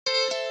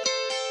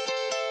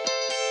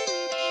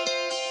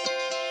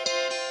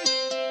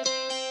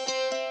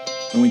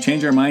When we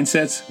change our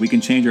mindsets, we can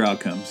change our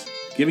outcomes,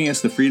 giving us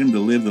the freedom to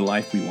live the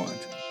life we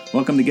want.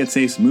 Welcome to Get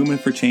Safe's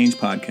Movement for Change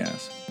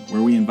podcast,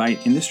 where we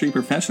invite industry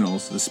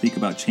professionals to speak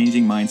about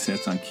changing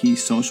mindsets on key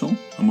social,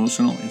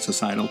 emotional, and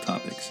societal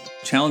topics,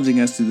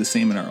 challenging us to do the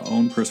same in our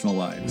own personal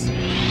lives.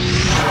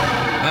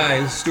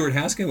 Hi, this is Stuart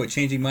Haskin with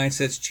Changing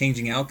Mindsets,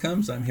 Changing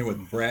Outcomes. I'm here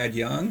with Brad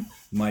Young,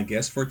 my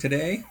guest for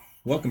today.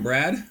 Welcome,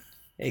 Brad.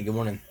 Hey, good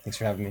morning. Thanks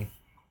for having me.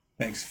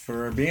 Thanks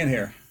for being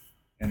here.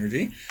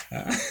 Energy.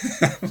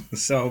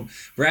 So,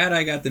 Brad,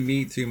 I got to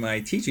meet through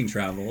my teaching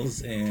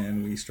travels,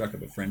 and we struck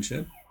up a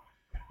friendship.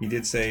 He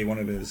did say one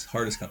of his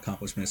hardest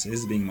accomplishments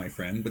is being my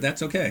friend, but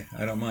that's okay.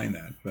 I don't mind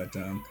that. But,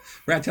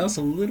 Brad, tell us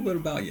a little bit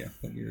about you,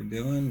 what you're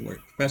doing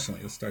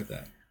professionally. Let's start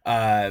that.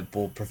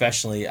 Well,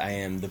 professionally, I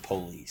am the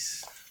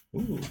police.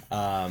 Ooh.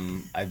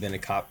 I've been a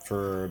cop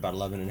for about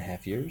 11 and a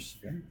half years.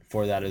 Okay.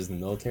 Before that, I was in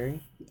the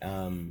military.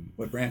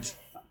 What branch?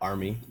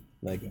 Army,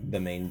 like the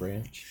main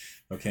branch.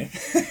 Okay.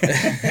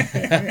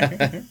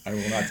 I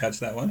will not touch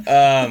that one.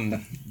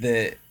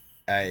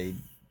 I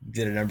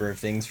did a number of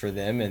things for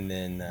them, and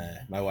then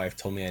my wife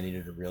told me I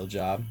needed a real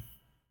job.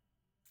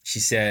 She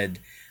said,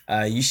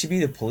 you should be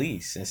the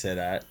police. And I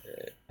said,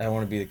 I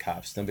want to be the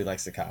cops. Nobody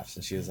likes the cops.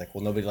 And she was like,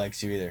 well, nobody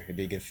likes you either. It'd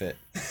be a good fit.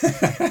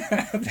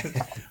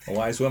 A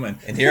wise woman.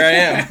 And here I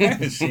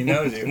am. She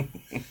knows you.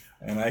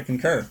 And I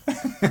concur.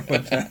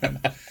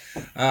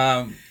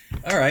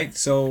 All right.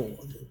 So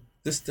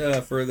just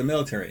for the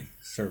military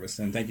service,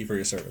 and thank you for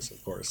your service,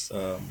 of course.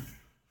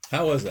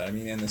 How was that? I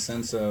mean, in the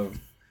sense of,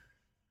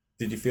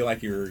 did you feel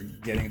like you were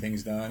getting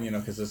things done? You know,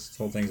 because this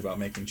whole thing's about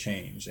making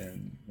change.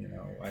 And, you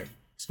know, I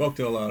spoke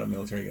to a lot of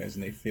military guys,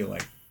 and they feel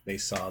like they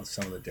saw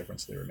some of the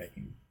difference they were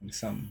making, and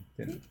some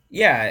didn't.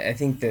 Yeah, I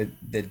think that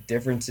the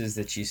differences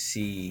that you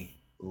see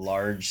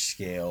large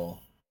scale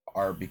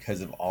are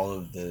because of all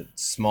of the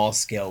small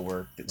scale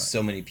work that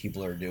so many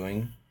people are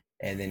doing.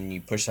 And then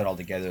you push that all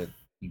together,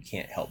 you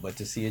can't help but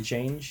to see a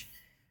change.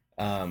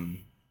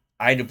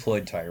 I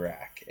deployed to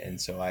Iraq, and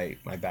so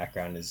my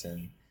background is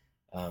in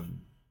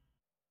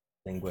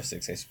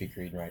linguistics. I speak,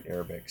 read, and write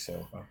Arabic,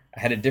 so I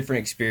had a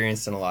different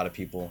experience than a lot of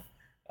people.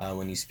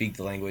 When you speak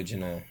the language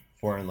in a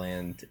foreign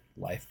land,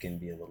 life can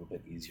be a little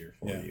bit easier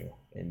for you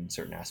in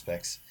certain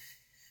aspects.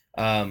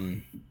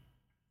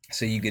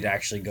 So you could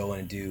actually go in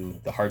and do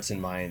the Hearts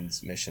and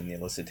Minds mission, the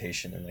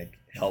elicitation, and like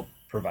help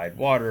provide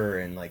water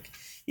and like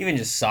even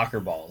just soccer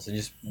balls and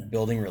just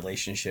building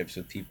relationships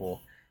with people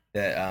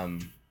that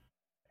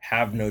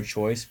have no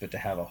choice but to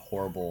have a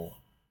horrible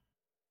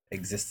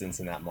existence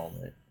in that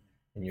moment,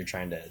 and you're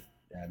trying to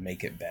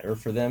make it better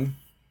for them,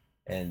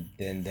 and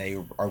then they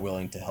are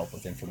willing to help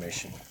with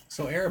information.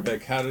 So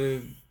Arabic,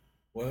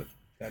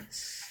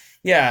 that's...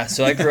 Yeah,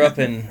 so I grew up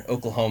in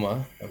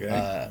Oklahoma.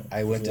 Okay.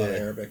 I went to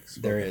Arabic.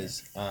 There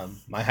is.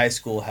 My high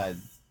school had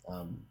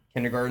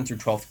kindergarten through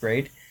 12th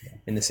grade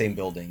in the same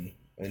building,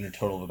 in a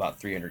total of about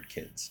 300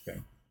 kids. Okay.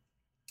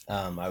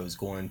 I was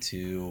going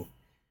to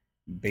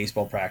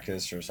baseball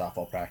practice or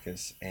softball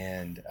practice,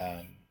 and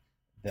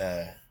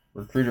the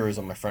recruiter was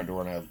on my front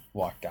door, and I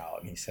walked out,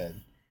 and he said,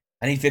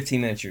 I need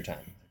 15 minutes of your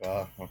time. I was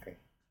like, oh, okay.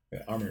 Yeah,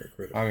 Army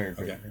recruiter.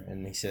 Okay.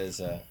 And he says...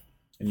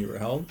 and you were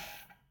how old?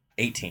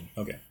 18.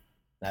 Okay.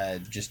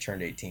 I just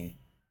turned 18.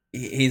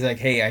 He's like,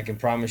 hey, I can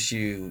promise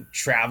you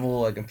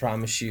travel. I can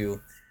promise you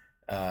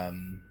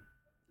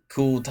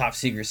cool top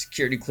secret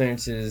security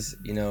clearances.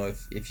 You know,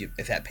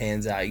 if that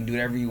pans out, you can do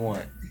whatever you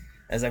want.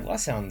 I was like, well, that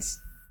sounds,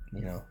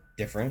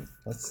 different.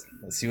 Let's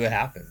see what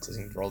happens.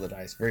 Let's roll the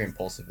dice. Very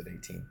impulsive at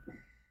 18.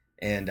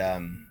 And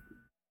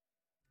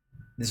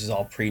this was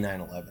all pre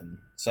 9/11.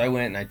 So I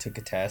went and I took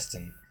a test,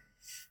 and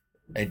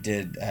I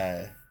did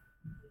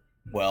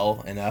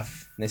well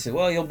enough. And they said,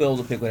 well, you'll be able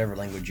to pick whatever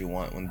language you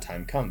want when the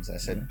time comes. I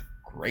said,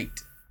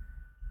 great.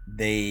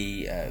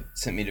 They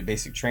sent me to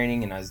basic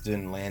training, and I was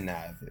doing land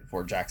nav at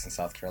Fort Jackson,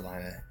 South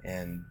Carolina,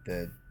 and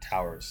the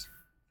towers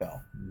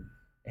fell.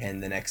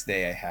 And the next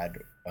day I had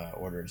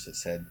orders that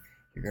said,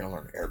 you're going to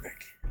learn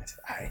Arabic. And I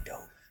said, I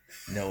don't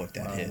know what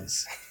that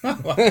is.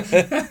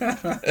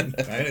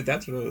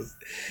 That's what it was.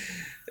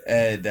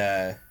 And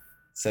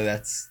so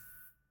that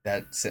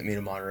sent me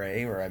to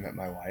Monterey, where I met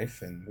my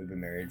wife, and we've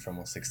been married for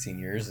almost 16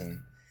 years.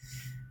 And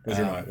was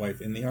your wife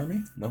in the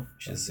Army? No,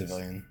 she's a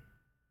civilian.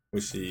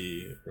 Was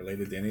she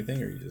related to anything,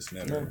 or you just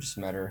met her? No, just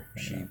met her.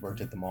 She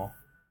worked at the mall.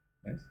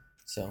 Nice.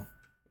 So.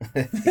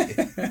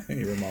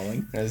 You were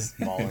mauling? I was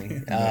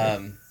mauling.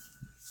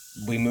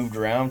 We moved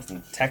around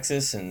from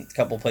Texas and a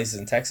couple places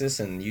in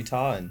Texas and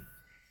Utah, and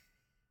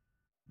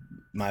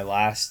my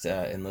last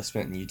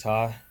enlistment in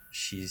Utah,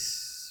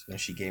 when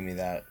she gave me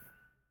that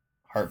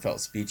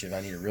heartfelt speech of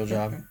I need a real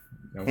job.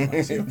 No one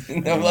likes you.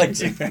 No one likes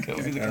you. Go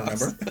be the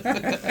cops.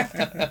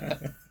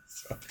 Remember?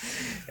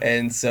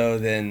 And so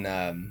then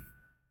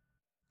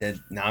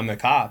now I'm a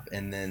cop,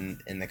 and then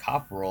in the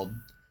cop world,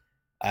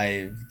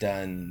 I've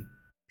done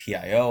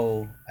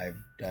PIO, I've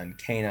done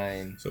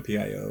K9. So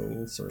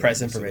PIO for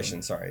press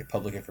information,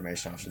 public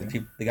information officer,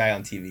 the guy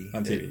on TV.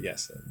 On TV,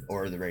 yes.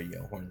 Or the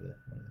radio, one of the two.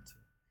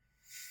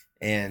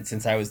 And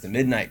since I was the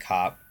midnight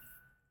cop,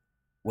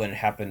 when it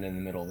happened in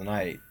the middle of the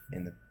night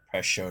and the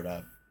press showed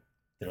up,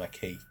 they're like,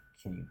 "Hey,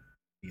 can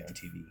you be on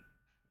TV?"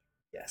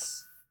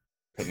 Yes,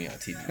 put me on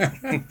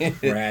TV.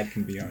 Brad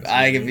can be on TV.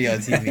 I can be on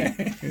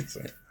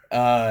TV.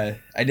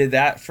 I did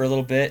that for a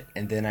little bit,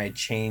 and then I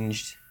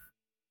changed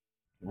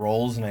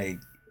roles, and I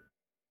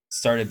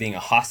started being a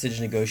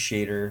hostage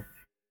negotiator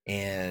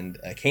and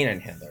a canine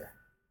handler.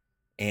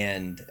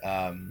 And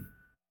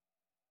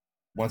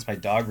once my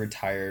dog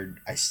retired,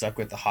 I stuck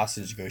with the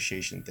hostage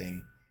negotiation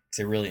thing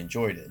because I really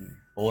enjoyed it.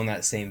 Well, in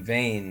that same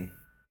vein,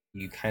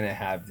 you kind of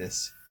have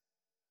this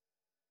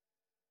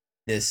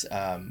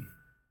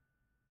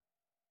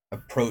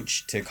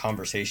approach to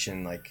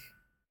conversation, like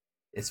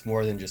it's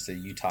more than just a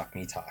you talk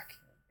me talk.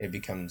 It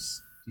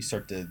becomes, you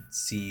start to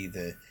see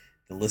the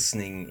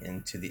listening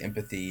into the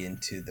empathy,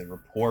 into the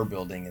rapport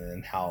building, and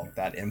then how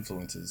that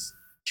influences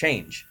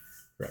change.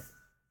 Right.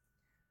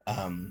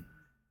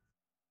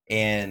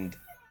 And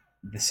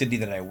the city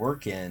that I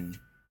work in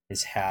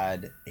has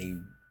had a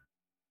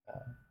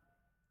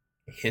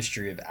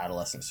history of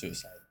adolescent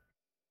suicide.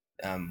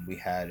 We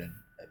had a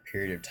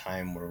period of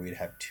time where we'd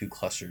have 2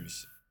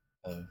 clusters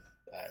of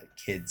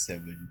kids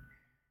that would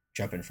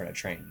jump in front of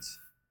trains,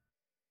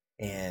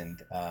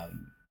 and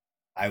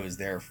I was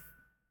there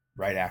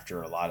right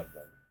after a lot of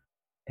them,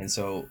 and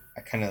so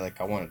I kind of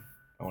like I want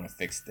to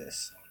fix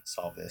this. I want to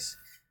solve this.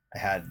 I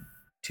had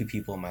 2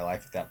 people in my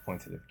life at that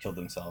point that have killed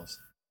themselves.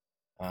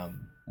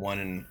 One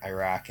in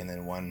Iraq, and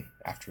then one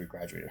after we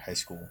graduated high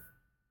school.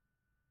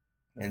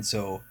 And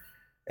so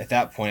at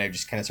that point, I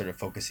just kind of started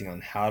focusing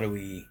on how do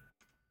we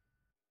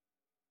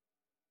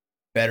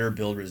better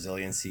build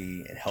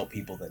resiliency and help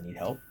people that need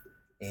help.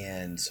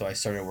 And so I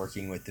started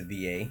working with the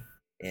VA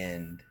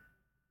and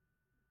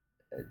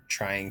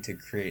trying to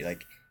create,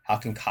 like, how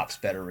can cops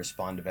better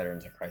respond to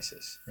veterans in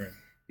crisis? Right.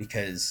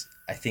 Because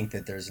I think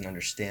that there's an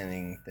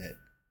understanding that,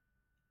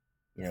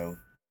 you know,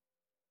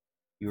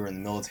 you were in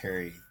the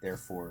military,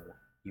 therefore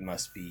you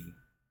must be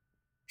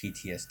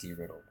PTSD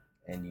riddled,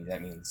 and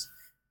that means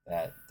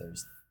that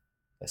there's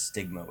a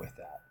stigma with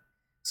that.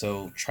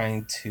 So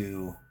trying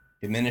to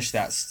diminish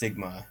that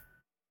stigma,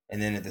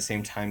 and then at the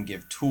same time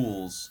give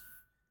tools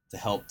to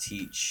help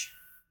teach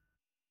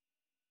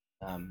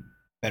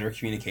better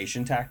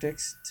communication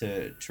tactics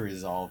to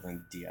resolve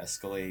and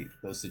de-escalate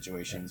those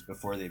situations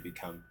before they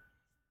become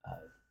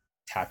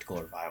tactical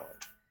or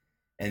violent.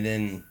 And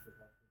then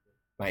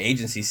my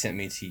agency sent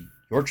me to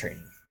your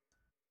training.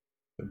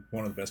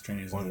 One of the best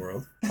trainings in the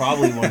world.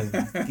 Probably one of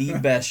the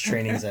best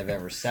trainings I've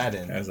ever sat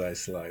in. As I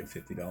slide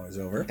 $50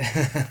 over.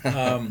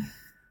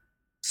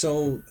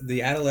 So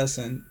the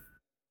adolescent,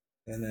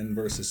 and then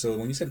versus, so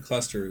when you said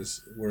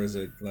clusters, was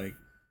it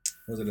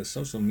a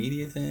social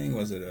media thing?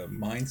 Was it a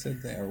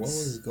mindset thing? Or what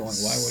was going,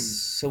 why would...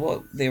 So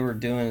what they were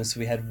doing is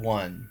we had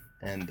one,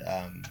 and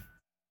I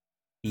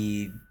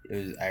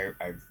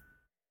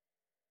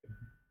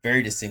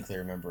very distinctly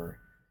remember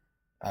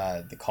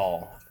the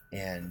call,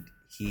 and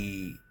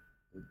he,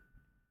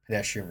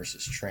 pedestrian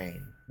versus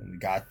train, and we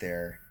got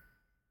there,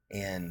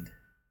 and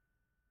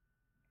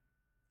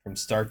from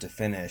start to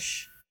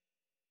finish,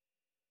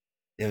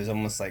 it was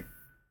almost like,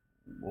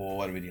 well,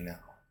 what do we do now?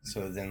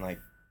 So then, like,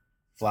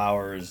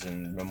 flowers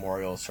and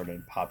memorials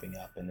started popping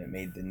up, and it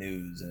made the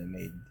news, and it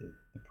made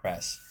the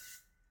press.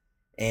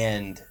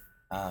 And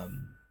I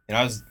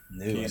was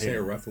new. Can you say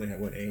roughly at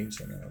what age?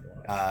 So I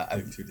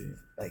don't want too deep.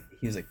 Like,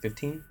 he was like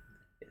 15,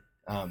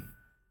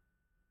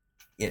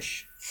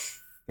 ish,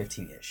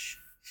 15-ish.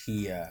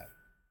 He,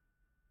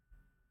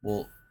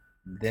 well,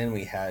 then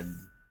we had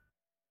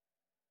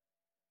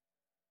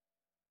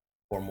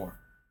 4 more.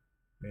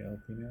 Male,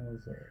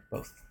 females, or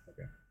both?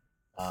 Okay.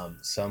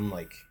 Some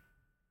like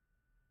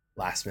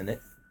last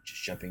minute,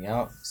 just jumping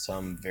out.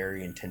 Some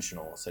very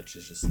intentional, such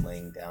as just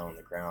laying down on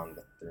the ground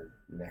with their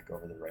neck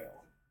over the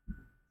rail.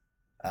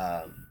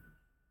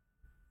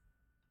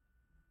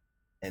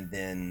 And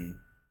then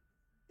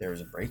there was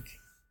a break,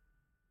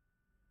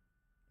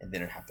 and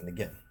then it happened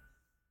again.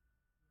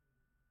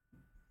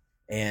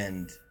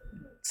 And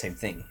same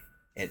thing.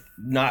 It,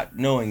 not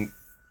knowing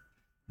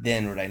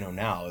then what I know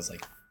now, is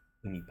like,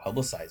 when you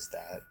publicize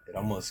that, it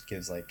almost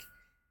gives, like,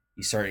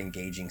 you start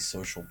engaging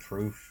social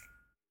proof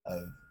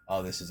of,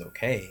 oh, this is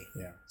okay.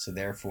 Yeah. So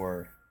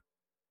therefore,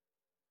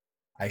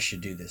 I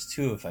should do this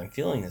too if I'm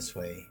feeling this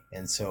way.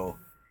 And so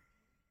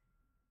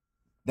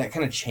that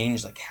kind of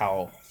changed, like,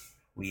 how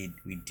we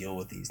deal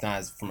with these, not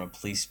as from a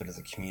police, but as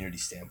a community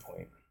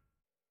standpoint.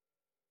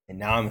 And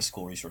now I'm a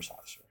school resource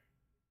officer,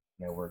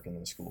 and I work in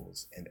the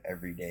schools, and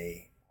every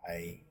day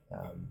I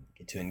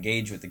get to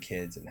engage with the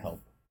kids and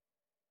help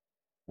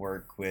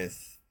work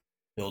with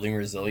building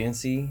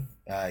resiliency,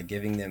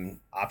 giving them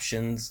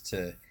options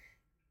to,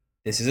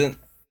 this isn't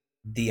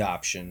the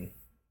option.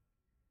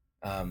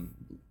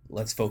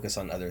 Let's focus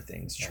on other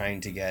things,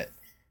 trying to get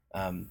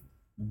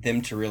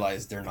them to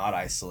realize they're not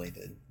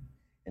isolated,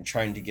 and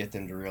trying to get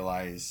them to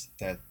realize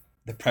that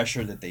the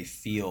pressure that they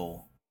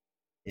feel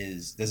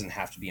doesn't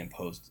have to be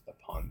imposed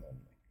upon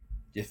them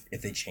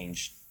if they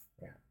change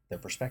their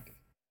perspective.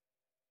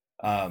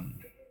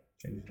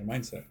 Changing their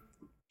mindset.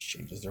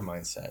 changes their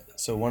mindset.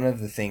 So one of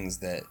the things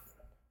that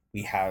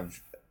we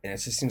have, and it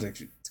just seems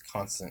like it's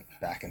constant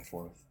back and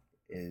forth,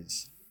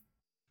 is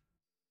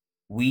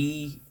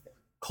we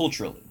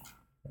culturally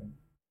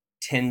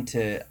tend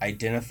to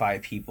identify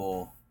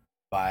people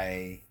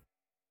by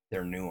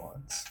their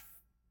nuance,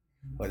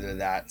 whether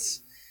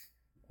that's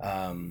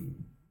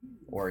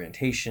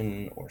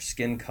orientation or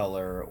skin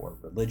color or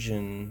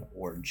religion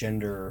or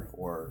gender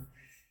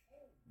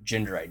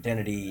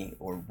identity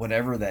or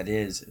whatever that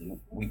is.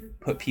 We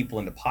put people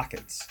into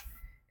pockets,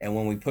 and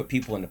when we put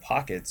people into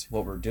pockets,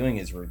 what we're doing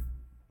is we're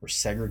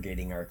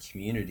segregating our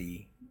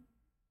community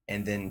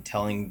and then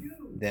telling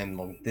them,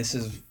 well, this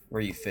is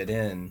where you fit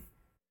in,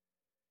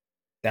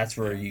 that's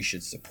where you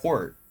should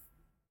support,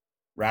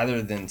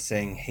 rather than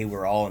saying, hey,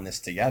 we're all in this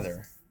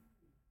together.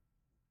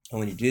 And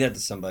when you do that to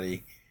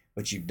somebody,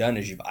 what you've done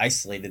is you've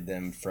isolated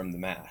them from the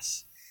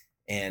mass.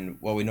 And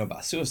what we know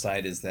about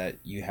suicide is that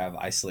you have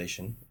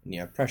isolation and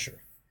you have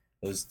pressure.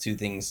 Those two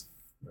things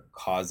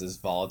cause this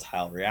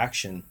volatile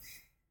reaction.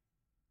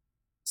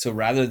 So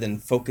rather than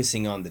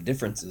focusing on the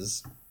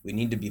differences, we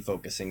need to be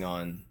focusing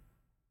on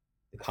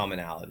the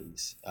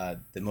commonalities,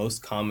 the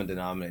most common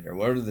denominator.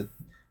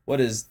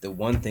 What is the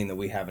one thing that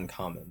we have in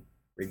common,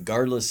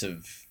 regardless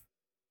of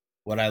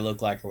what I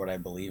look like or what I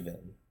believe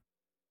in?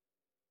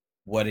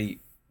 Where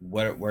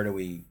do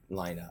we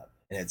line up?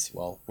 And it's,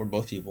 well, we're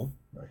both people.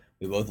 Right.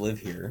 We both live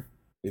here.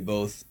 We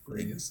both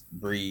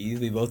breathe.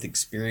 We both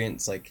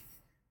experience like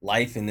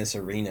life in this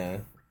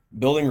arena.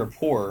 Building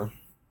rapport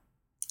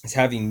is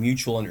having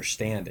mutual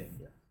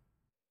understanding,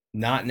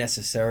 not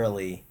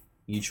necessarily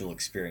mutual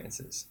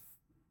experiences.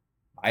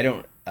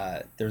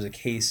 There's a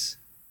case,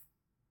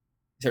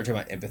 start talking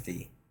about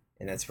empathy,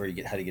 and that's where you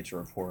get how to get to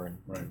rapport. And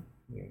right.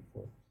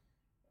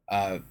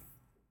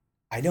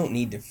 I don't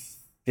need to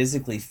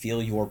physically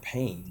feel your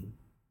pain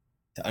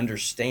to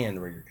understand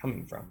where you're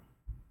coming from.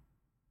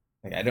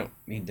 Like, I don't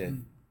need to,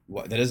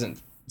 that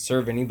doesn't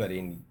serve anybody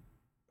any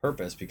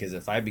purpose, because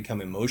if I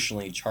become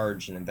emotionally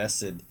charged and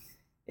invested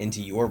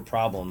into your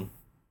problem,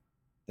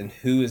 then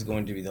who is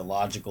going to be the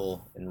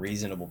logical and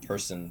reasonable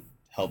person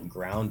to help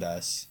ground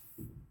us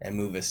and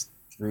move us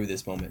through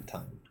this moment in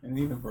time? And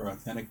even for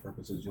authentic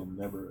purposes, you'll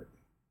never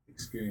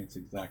experience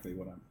exactly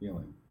what I'm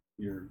feeling.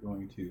 You're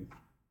going to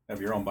have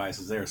your own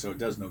biases there, so it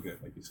does no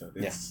good, like you said.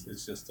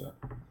 It's just a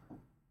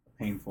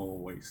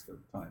painful waste of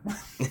time,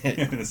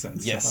 in a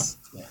sense. Yes.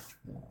 Yeah.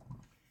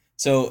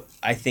 So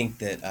I think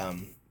that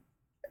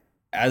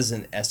as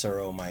an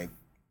SRO,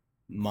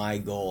 my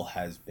goal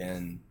has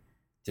been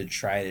to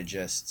try to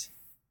just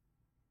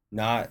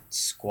not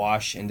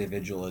squash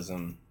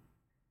individualism,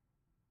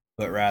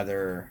 but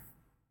rather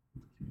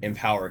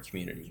empower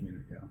community.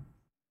 Yeah.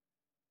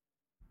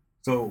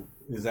 So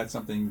is that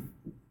something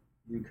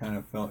you kind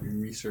of felt you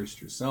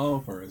researched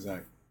yourself, or is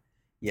that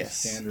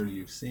standard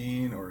you've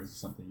seen, or is it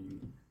something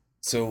you...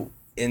 So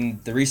in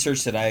the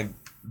research that I've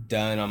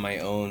done on my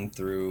own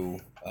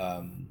through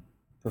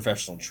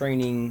professional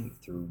training,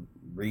 through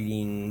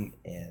reading,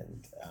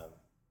 and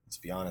let's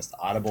be honest,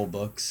 Audible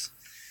books.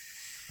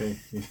 Okay.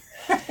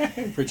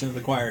 Preaching to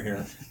the choir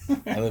here.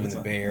 I live in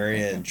the Bay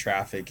Area, and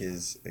traffic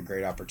is a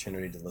great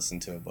opportunity to listen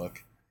to a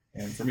book.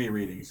 And for me,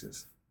 reading is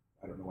just,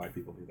 I don't know why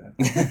people do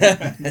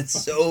that. That's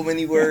so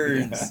many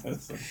words.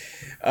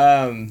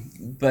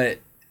 But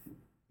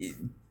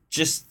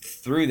just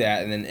through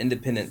that and an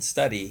independent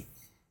study,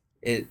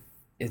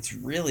 it's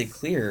really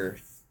clear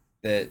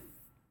that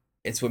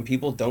it's when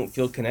people don't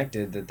feel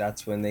connected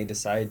that's when they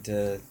decide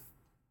to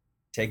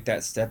take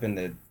that step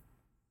into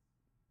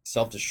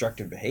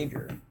self-destructive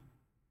behavior.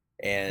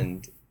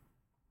 And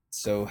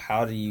so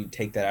how do you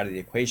take that out of the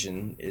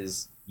equation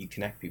is you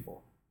connect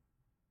people.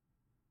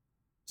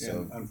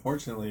 So and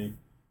unfortunately,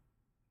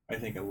 I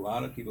think a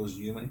lot of people's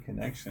human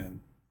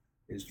connection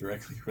is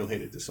directly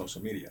related to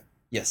social media.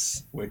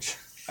 Yes. Which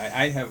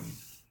I have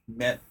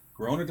met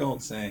grown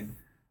adults saying,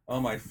 oh,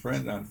 my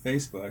friend on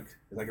Facebook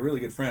is like a really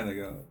good friend. I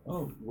go,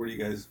 oh, where do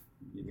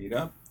you meet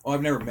up? Oh,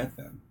 I've never met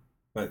them,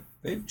 but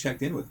they've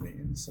checked in with me.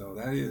 And so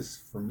that is,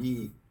 for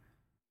me,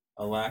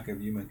 a lack of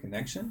human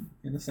connection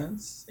in a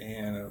sense,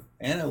 and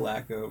a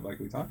lack of, like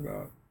we talked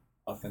about,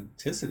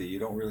 authenticity. You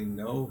don't really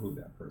know who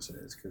that person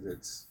is,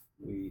 because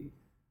we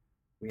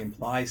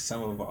imply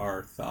some of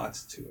our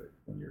thoughts to it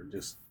when you're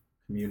just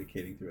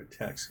communicating through a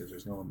text, because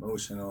there's no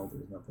emotional,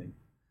 there's nothing.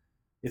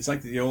 It's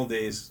like the old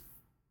days,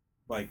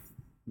 like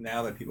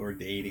now that people are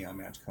dating on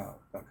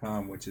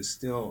Match.com, which is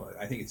still,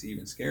 I think it's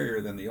even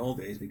scarier than the old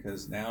days,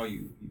 because now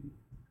you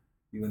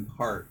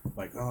impart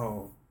like,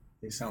 oh,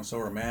 they sound so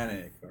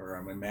romantic, or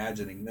I'm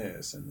imagining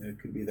this, and it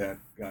could be that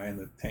guy in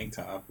the tank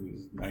top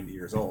who's 90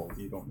 years old.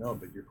 You don't know,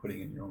 but you're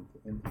putting in your own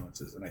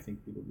influences, and I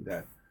think people do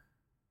that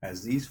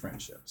as these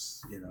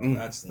friendships.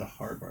 That's the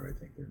hard part. I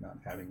think they're not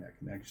having that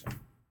connection,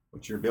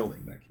 which you're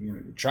building, that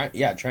community.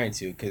 Trying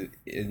to, because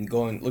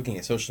looking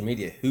at social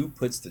media, who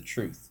puts the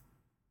truth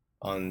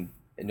on?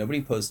 And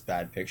nobody posts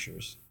bad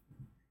pictures.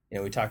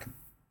 We talk,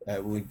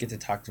 when we get to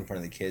talk in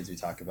front of the kids, we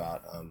talk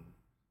about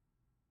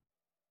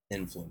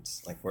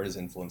influence. Like, where does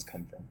influence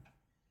come from?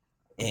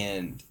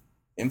 And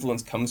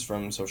influence comes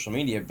from social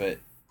media, but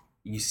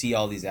you see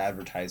all these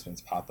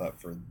advertisements pop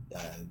up for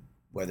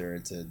whether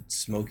it's a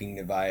smoking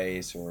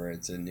device or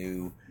it's a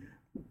new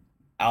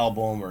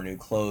album or new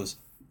clothes.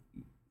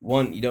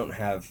 One, you don't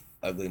have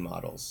ugly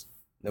models.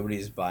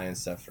 Nobody's buying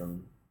stuff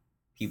from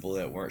people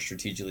that weren't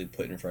strategically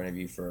put in front of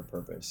you for a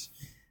purpose.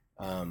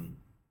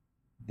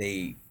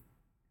 They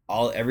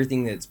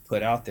everything that's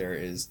put out there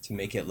is to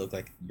make it look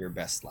like your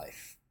best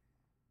life.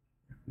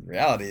 The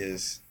reality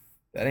is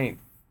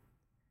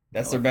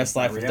that's their best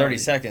life for 30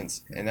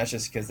 seconds, and that's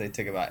just because they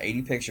took about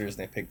 80 pictures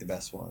and they picked the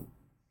best one.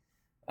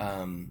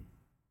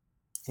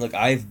 Look,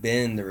 I've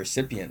been the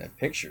recipient of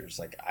pictures.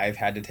 Like, I've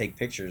had to take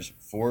pictures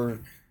for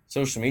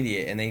social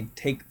media, and they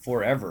take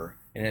forever,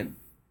 and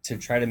to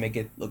try to make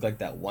it look like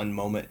that one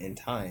moment in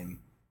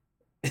time,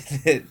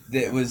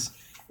 it was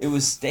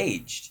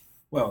staged.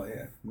 Well,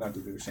 yeah, not to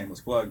do a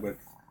shameless plug, but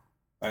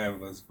I have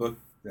this book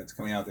that's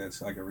coming out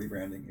that's like a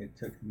rebranding. It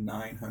took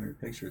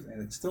 900 pictures,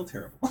 and it's still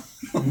terrible,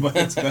 but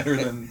it's better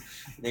than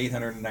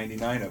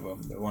 899 of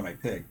them, the one I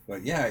picked.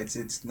 But yeah,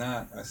 it's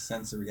not a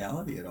sense of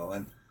reality at all,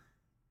 and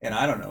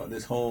I don't know,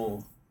 this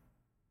whole,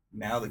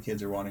 now the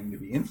kids are wanting to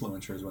be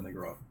influencers when they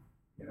grow up,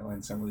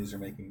 and some of these are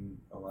making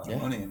a lot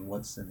of money, and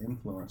what's an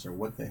influencer?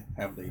 What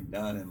have they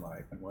done in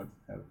life, and what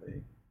have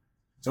they?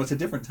 So it's a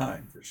different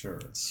time for sure,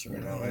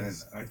 and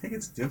I think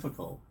it's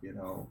difficult,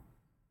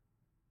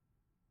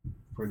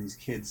 for these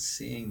kids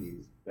seeing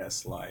these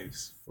best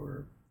lives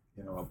for,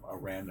 a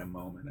random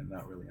moment and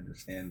not really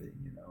understanding,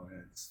 and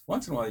it's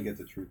once in a while you get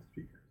the truth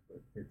speakers,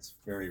 but it's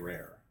very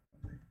rare.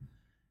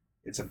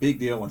 It's a big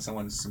deal when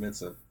someone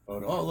submits a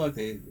photo. Oh, look,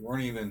 they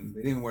didn't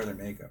even wear their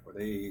makeup, or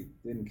they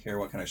didn't care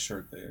what kind of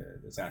shirt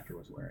this actor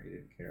was wearing. They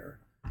didn't care.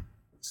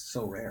 It's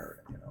so rare,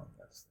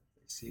 that's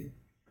they see it.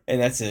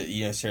 And that's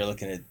it. Start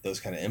looking at those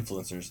kind of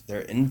influencers.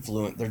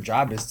 Their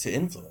job is to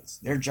influence.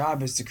 Their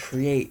job is to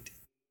create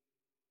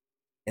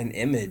an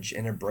image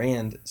and a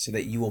brand so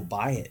that you will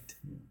buy it.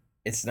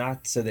 It's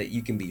not so that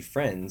you can be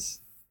friends,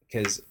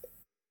 because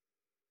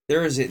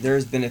there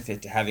is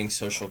benefit to having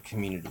social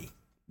community,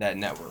 that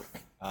network.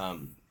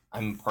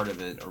 I'm part of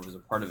it, or was a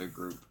part of a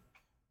group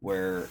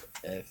where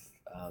if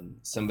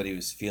somebody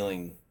was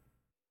feeling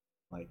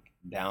like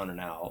down and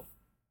out,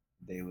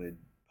 they would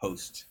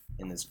post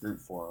in this group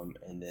forum,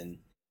 and then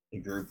the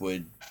group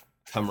would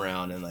come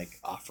around and like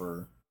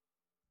offer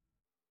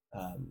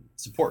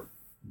support.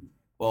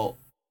 Well,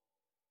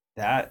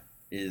 that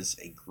is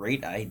a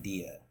great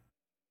idea,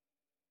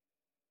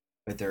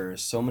 but there are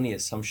so many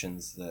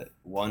assumptions that,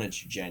 one, it's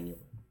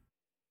genuine,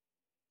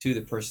 two,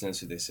 the person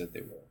is who they said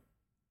they were,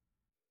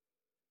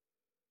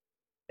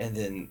 and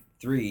then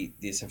three,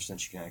 the assumption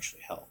that you can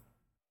actually help,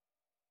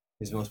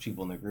 because most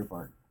people in the group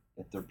aren't,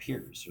 they're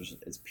peers.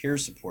 It's peer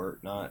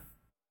support, not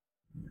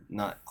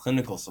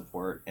clinical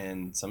support,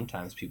 and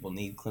sometimes people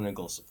need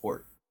clinical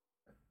support.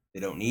 They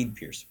don't need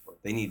peer support.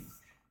 They need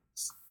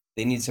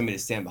somebody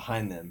to stand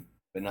behind them,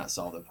 but not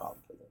solve the problem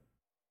for them.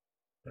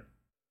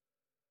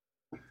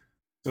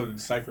 So to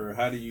decipher,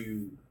 how do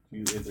you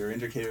is there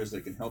indicators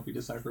that can help you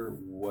decipher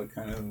what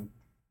kind of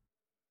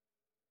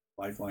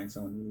lifeline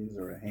someone needs,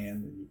 or a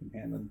hand that you can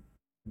hand them,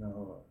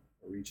 or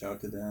reach out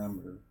to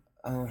them,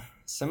 or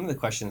some of the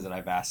questions that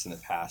I've asked in the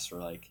past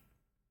were like,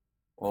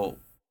 well,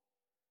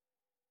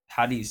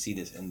 how do you see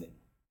this ending?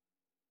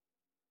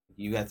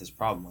 You got this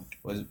problem.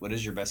 Like, what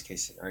is your best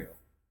case scenario?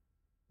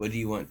 What do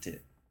you want to?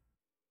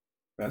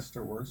 Best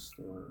or worst,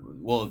 or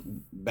well,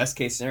 best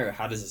case scenario.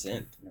 How does this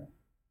end? Yeah.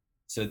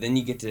 So then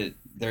you get to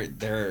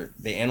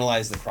they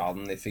analyze the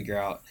problem. They figure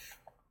out,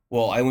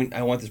 well, I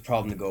want this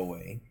problem to go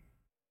away.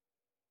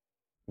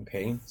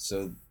 Okay,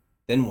 so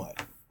then what?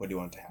 What do you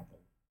want to happen?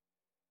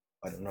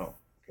 I don't know.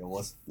 Okay, well,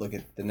 let's look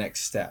at the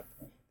next step,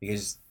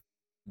 because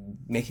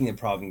making the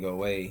problem go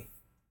away,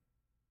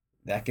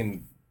 that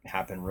can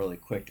happen really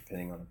quick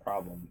depending on the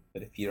problem.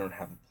 But if you don't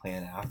have a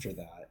plan after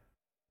that,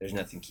 there's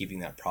nothing keeping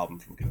that problem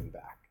from coming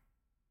back.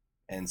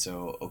 And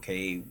so,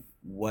 okay,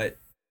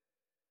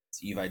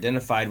 you've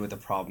identified what the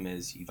problem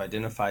is, you've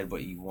identified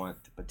what you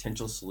want the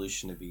potential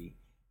solution to be.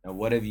 Now,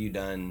 what have you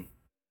done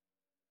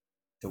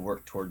to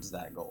work towards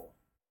that goal?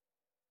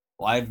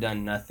 Well, I've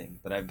done nothing,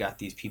 but I've got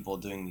these people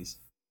doing these.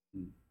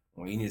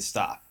 Well, you need to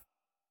stop,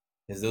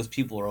 because those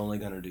people are only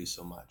going to do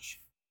so much.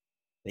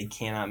 They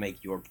cannot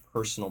make your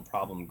personal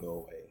problem go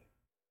away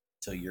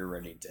until you're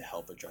ready to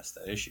help address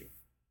that issue.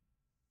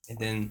 And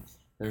then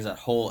there's that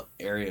whole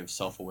area of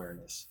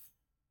self-awareness.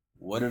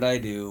 What did I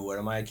do? What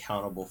am I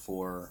accountable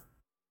for?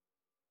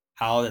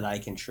 How did I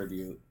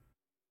contribute?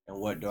 And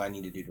what do I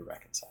need to do to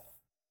reconcile?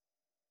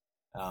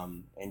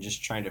 And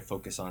just trying to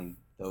focus on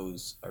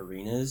those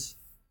arenas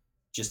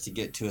just to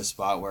get to a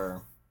spot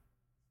where,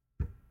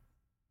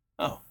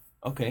 oh,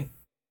 okay,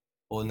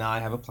 well, now I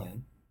have a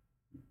plan.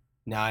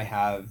 Now I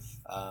have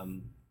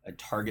a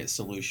target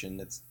solution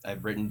that's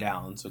I've written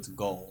down, so it's a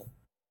goal.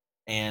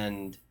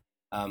 And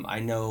I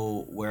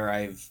know where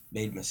I've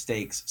made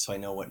mistakes, so I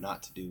know what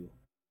not to do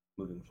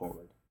moving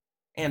forward.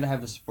 And I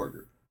have a support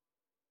group.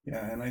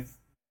 Yeah, and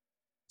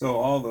so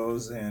all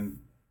those, and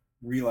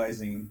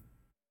realizing,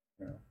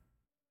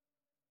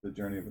 the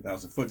journey of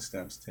 1,000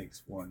 footsteps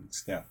takes one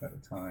step at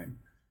a time.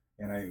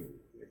 And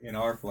in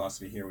our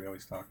philosophy here, we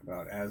always talk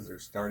about as they're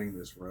starting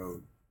this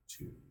road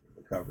to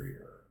recovery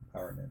or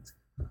empowerment,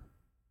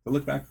 to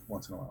look back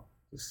once in a while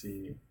to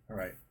see, all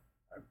right,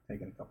 I've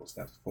taken a couple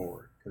steps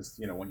forward. Because,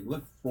 when you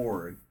look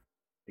forward,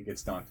 it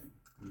gets daunting.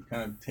 You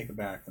kind of take it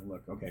back and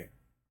look, okay,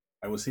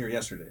 I was here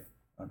yesterday,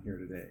 I'm here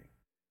today.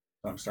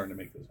 So I'm starting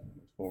to make those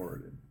movements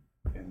forward.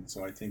 And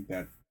so I think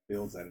that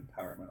builds that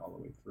empowerment all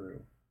the way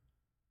through.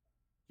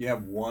 You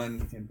have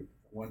one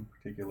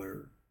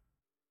particular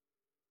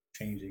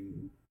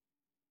changing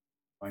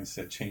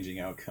mindset, changing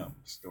outcome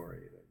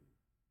story that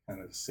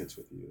kind of sits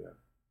with you that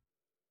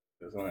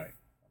says, all right,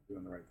 I'm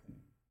doing the right thing.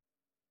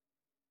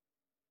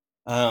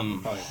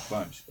 Probably a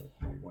bunch, but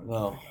maybe one.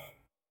 Well,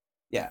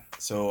 yeah.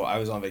 So I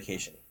was on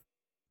vacation,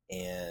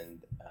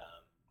 and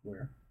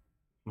where?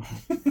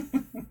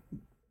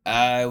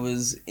 I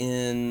was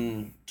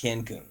in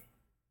Cancun.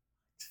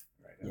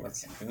 Right. I love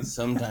Cancun.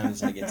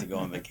 Sometimes I get to go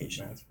on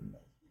vacation.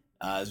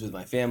 I was with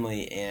my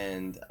family,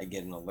 and I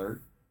get an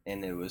alert,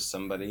 and it was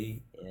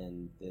somebody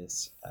in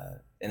this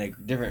in a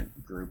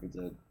different group. It's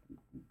a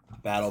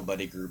battle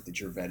buddy group that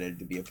you're vetted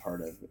to be a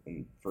part of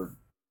for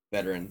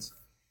veterans.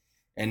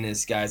 And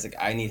this guy's like,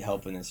 I need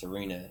help in this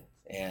arena,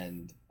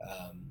 and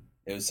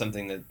it was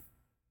something that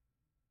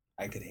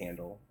I could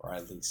handle, or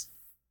at least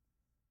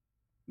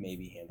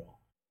maybe handle.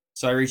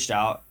 So I reached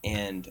out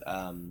and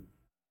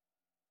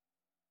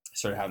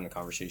started having a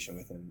conversation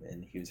with him,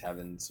 and he was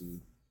having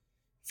some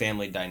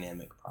family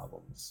dynamic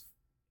problems.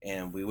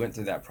 And we went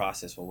through that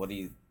process. Well, what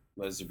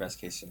is your best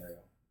case scenario?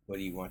 What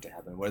do you want to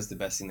happen? What is the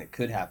best thing that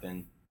could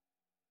happen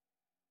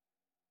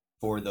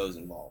for those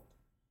involved?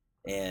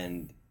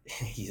 And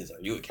he says,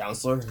 are you a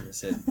counselor? And I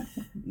said,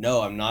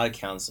 no, I'm not a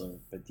counselor,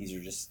 but these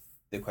are just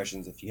the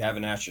questions. If you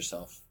haven't asked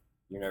yourself,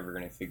 you're never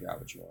going to figure out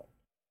what you want.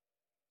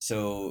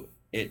 So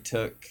it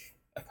took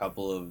a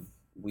couple of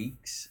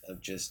weeks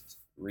of just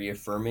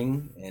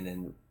reaffirming and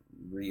then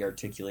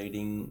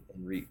re-articulating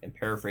and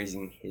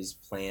paraphrasing his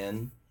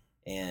plan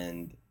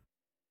and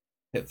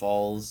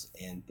pitfalls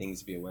and things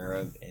to be aware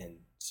of and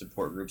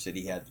support groups that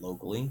he had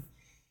locally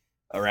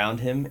around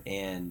him.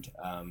 And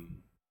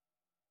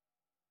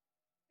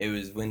it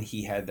was when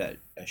he had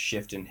a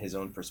shift in his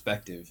own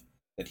perspective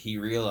that he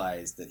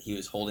realized that he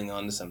was holding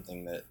on to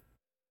something that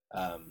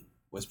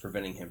was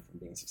preventing him from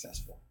being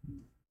successful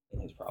in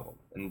his problem,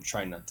 and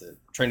trying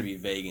to be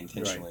vague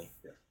intentionally.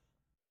 Right. Yeah.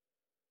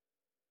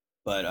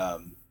 But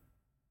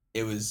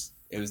it was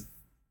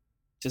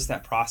just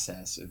that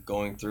process of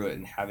going through it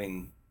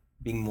and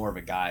being more of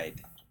a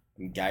guide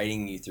and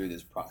guiding you through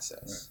this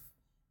process.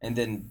 Right. And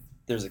then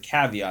there's a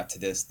caveat to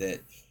this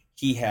that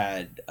he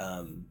had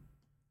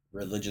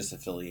religious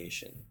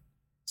affiliation.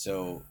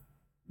 So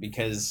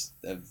because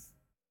of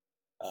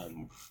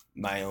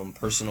my own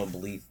personal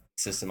belief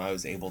system, I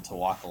was able to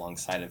walk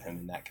alongside of him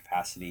in that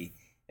capacity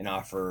and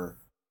offer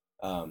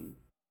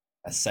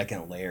a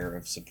second layer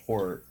of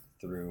support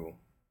through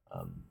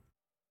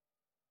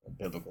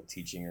biblical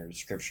teaching or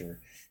scripture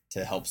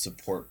to help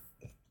support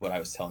what I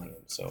was telling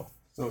him. So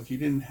if you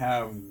didn't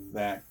have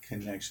that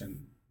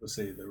connection, let's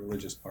say the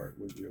religious part,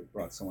 would you have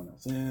brought someone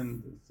else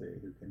in to say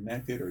who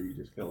connected, or you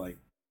just feel like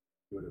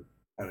you would have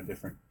had a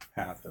different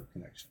path of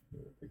connection?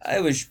 I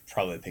would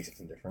probably pick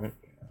something different,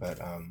 but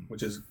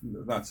which is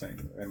not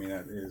saying. I mean,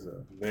 that is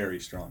a very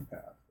strong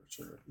path for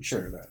sure. You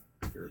share that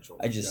spiritual.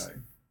 I just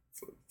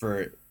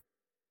for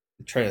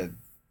try to.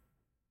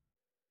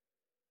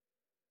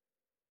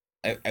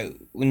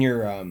 When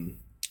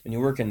you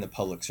work in the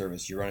public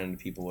service, you run into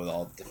people with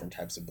all different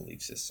types of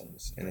belief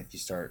systems, and if you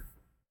start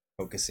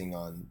focusing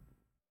on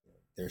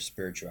their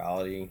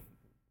spirituality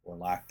or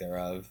lack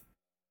thereof,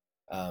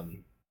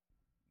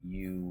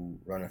 you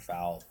run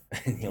afoul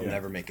and you'll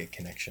never make a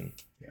connection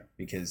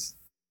because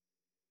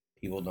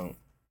people don't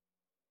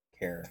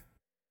care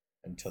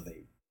until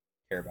they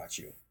care about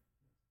you.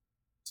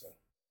 So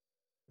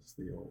it's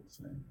the old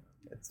saying.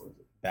 It's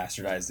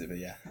bastardized it, but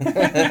yeah.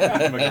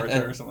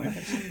 MacArthur or something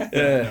like that.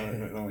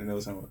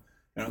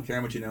 I don't care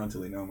how much you know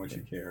until you know how much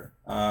you care.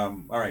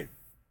 All right.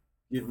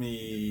 Give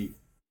me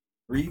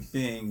 3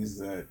 things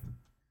that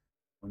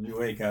when you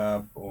wake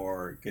up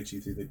or get you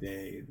through the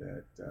day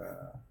that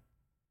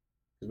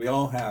we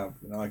all have,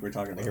 like we're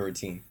talking about. Like a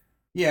routine.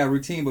 Yeah,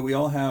 routine, but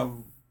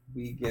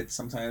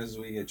sometimes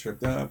we get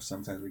tripped up,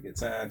 sometimes we get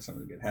sad,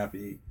 sometimes we get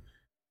happy.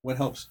 What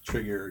helps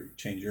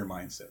change your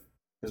mindset?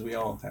 Because we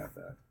all have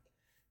that.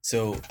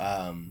 So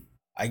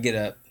I get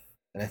up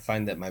and I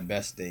find that my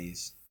best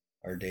days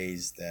are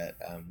days that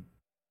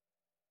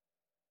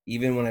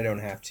even when I don't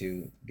have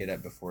to get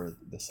up before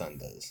the sun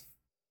does,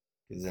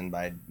 because then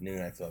by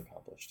noon I feel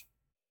accomplished.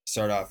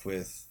 Start off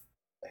with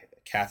a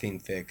caffeine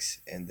fix,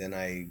 and then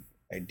I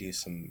do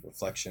some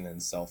reflection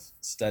and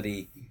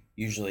self-study,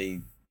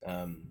 usually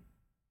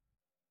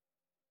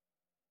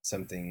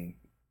something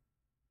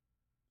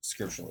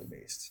scripturally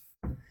based,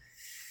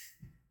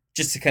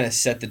 just to kind of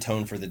set the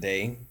tone for the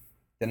day.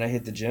 Then I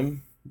hit the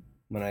gym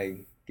when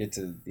I get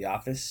to the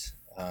office,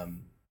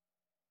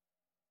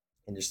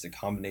 and just a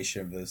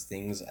combination of those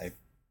things.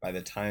 By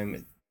the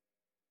time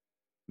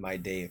my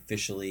day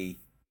officially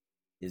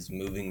is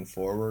moving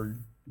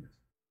forward, Yes.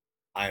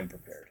 I am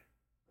prepared.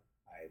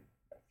 I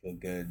feel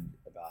good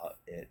about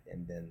it,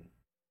 and then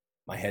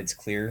my head's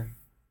clear.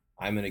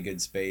 I'm in a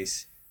good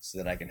space so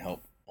that I can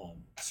help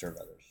serve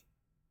others.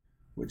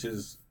 Which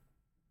is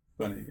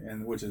funny,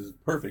 and which is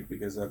perfect,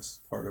 because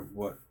that's part of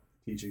what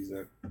teachings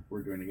that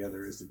we're doing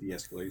together is the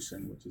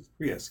de-escalation, which is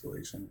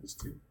pre-escalation, is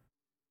to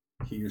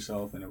keep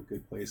yourself in a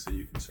good place so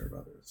you can serve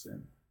others.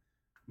 And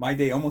my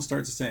day almost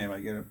starts the same. I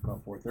get up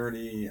about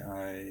 4:30.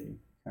 I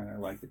kind of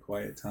like the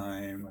quiet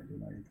time. I do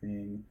my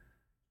thing,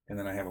 and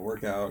then I have a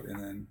workout, and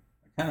then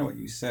kind of what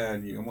you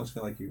said, you almost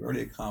feel like you've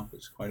already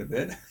accomplished quite a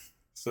bit.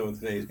 So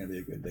today is going to be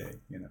a good day,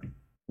 you know.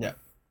 Yeah.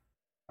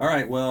 All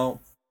right.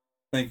 Well,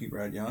 thank you,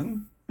 Brad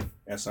Young,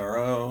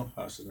 SRO,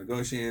 hostage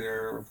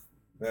negotiator,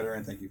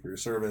 veteran. Thank you for your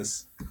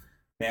service.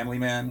 Family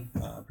man,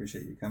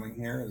 appreciate you coming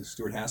here. This is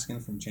Stuart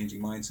Haskin from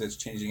Changing Mindsets,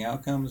 Changing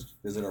Outcomes.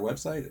 Visit our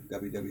website at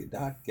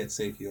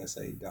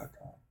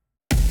www.getsafeusa.com.